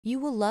You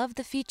will love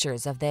the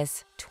features of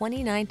this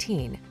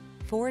 2019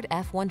 Ford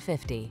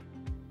F-150.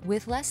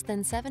 With less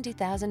than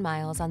 70,000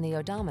 miles on the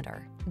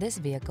odometer, this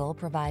vehicle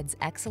provides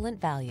excellent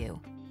value.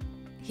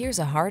 Here's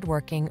a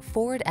hard-working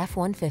Ford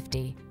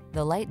F-150,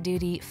 the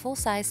light-duty,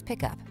 full-size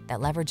pickup that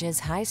leverages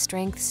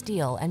high-strength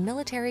steel and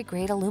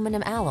military-grade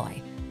aluminum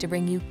alloy to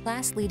bring you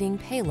class-leading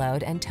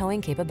payload and towing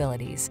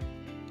capabilities.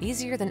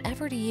 Easier than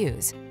ever to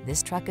use,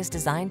 this truck is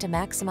designed to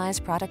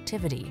maximize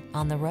productivity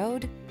on the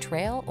road,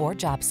 trail, or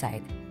job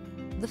site.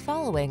 The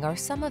following are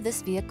some of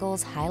this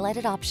vehicle's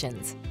highlighted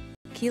options: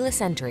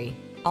 keyless entry,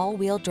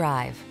 all-wheel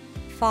drive,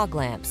 fog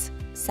lamps,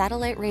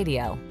 satellite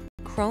radio,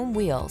 chrome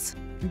wheels,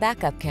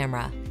 backup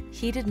camera,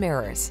 heated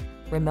mirrors,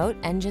 remote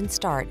engine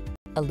start,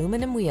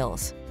 aluminum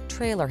wheels,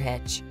 trailer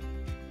hitch.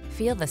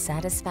 Feel the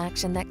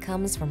satisfaction that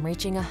comes from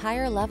reaching a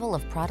higher level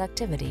of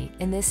productivity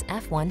in this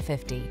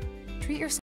F-150. Treat yourself